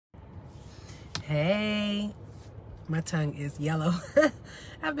Hey, my tongue is yellow.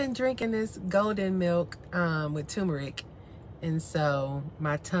 I've been drinking this golden milk with turmeric, and so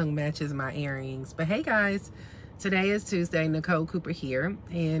my tongue matches my earrings. But hey guys, today is Tuesday. Nicole Cooper here,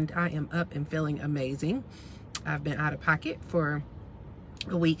 and I am up and feeling amazing. I've been out of pocket for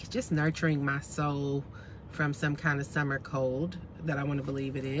a week, just nurturing my soul from some kind of summer cold that I want to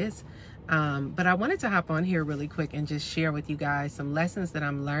believe it is. But I wanted to hop on here really quick and just share with you guys some lessons that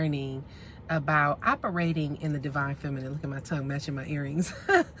I'm learning about operating in the divine feminine. Look at my tongue matching my earrings.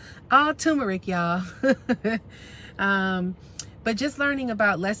 All turmeric, y'all. But just learning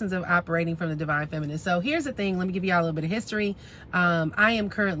about lessons of operating from the divine feminine. So here's the thing. Let me give y'all a little bit of history. I am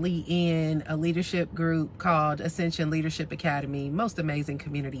currently in a leadership group called Ascension Leadership Academy. Most amazing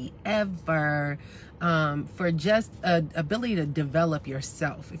community ever. For just a ability to develop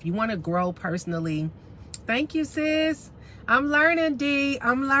yourself. If you want to grow personally, thank you, sis. I'm learning, D.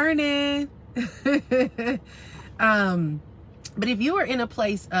 I'm learning. But if you are in a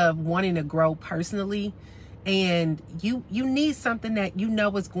place of wanting to grow personally, and you need something that you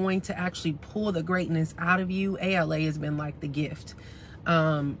know is going to actually pull the greatness out of you, ALA has been like the gift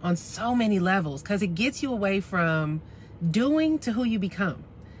on so many levels, because it gets you away from doing to who you become.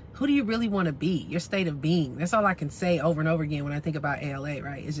 Who do you really want to be? Your state of being. That's all I can say over and over again when I think about ALA,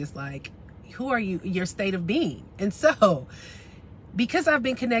 right? It's just like, who are you? Your state of being. And so, because I've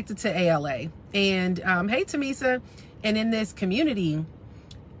been connected to ALA, and hey, Tamisa, and in this community,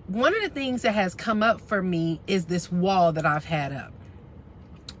 one of the things that has come up for me is this wall that I've had up.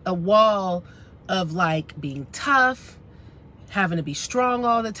 A wall of like being tough, having to be strong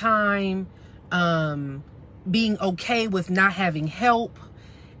all the time, being okay with not having help,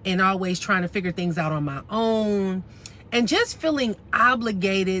 and always trying to figure things out on my own, and just feeling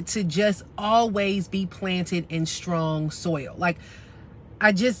obligated to just always be planted in strong soil. Like,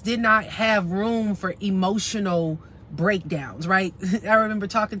 I just did not have room for emotional breakdowns, right? I remember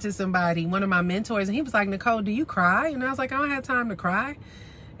talking to somebody, one of my mentors, and he was like, Nicole, do you cry? And I was like, I don't have time to cry.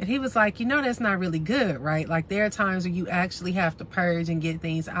 And he was like, you know, that's not really good, right? Like, there are times where you actually have to purge and get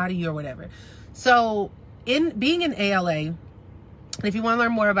things out of you or whatever. So in being in ALA, if you want to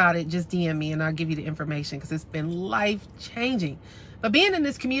learn more about it, just DM me and I'll give you the information, because it's been life-changing. But being in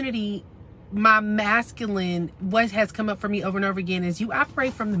this community, my masculine, what has come up for me over and over again is you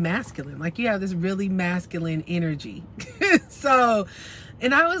operate from the masculine. Like, you have this really masculine energy. So,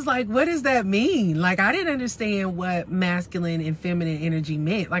 and I was like, what does that mean? Like, I didn't understand what masculine and feminine energy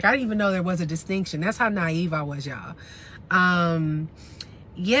meant. Like, I didn't even know there was a distinction. That's how naive I was, y'all.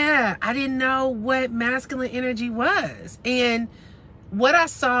 Yeah, I didn't know what masculine energy was. And what I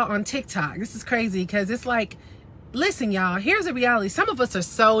saw on TikTok, this is crazy, because it's like, listen, y'all, here's the reality. Some of us are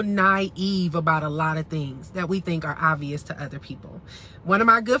so naive about a lot of things that we think are obvious to other people. One of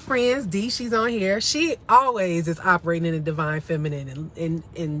my good friends, Dee, she's on here. She always is operating in the divine feminine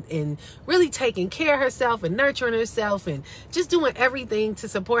and really taking care of herself and nurturing herself and just doing everything to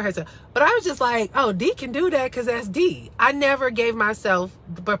support herself. But I was just like, oh, Dee can do that because that's Dee. I never gave myself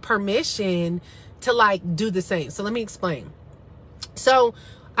the permission to like do the same. So let me explain. So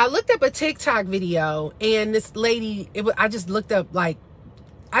I looked up a TikTok video, and this lady, I just looked up, like,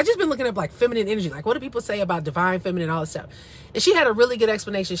 I just been looking up like feminine energy. Like, what do people say about divine feminine, all this stuff? And she had a really good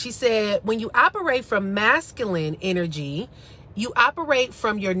explanation. She said, when you operate from masculine energy, you operate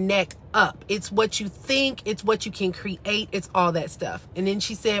from your neck up. It's what you think, it's what you can create, it's all that stuff. And then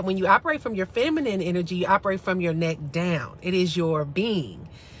she said, when you operate from your feminine energy, you operate from your neck down. It is your being,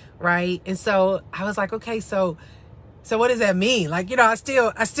 right? And so I was like, okay, so what does that mean? Like, you know, I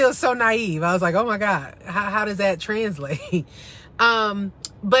still so naive. I was like, oh my God, how does that translate?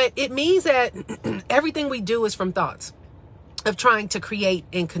 But it means that everything we do is from thoughts of trying to create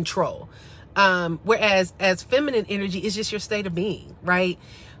and control. Whereas as feminine energy is just your state of being, right?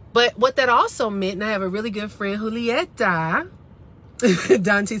 But what that also meant, and I have a really good friend, Julieta,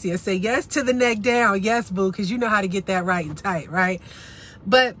 Don Ticia, say yes to the neck down. Yes, boo, because you know how to get that right and tight, right?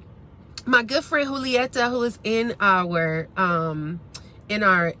 But my good friend Julieta, who is in our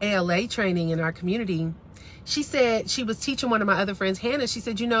ALA training in our community, she said, she was teaching one of my other friends, Hannah. She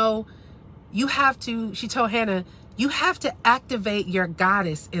said, you know, you have to, she told Hannah, you have to activate your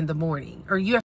goddess in the morning, or you have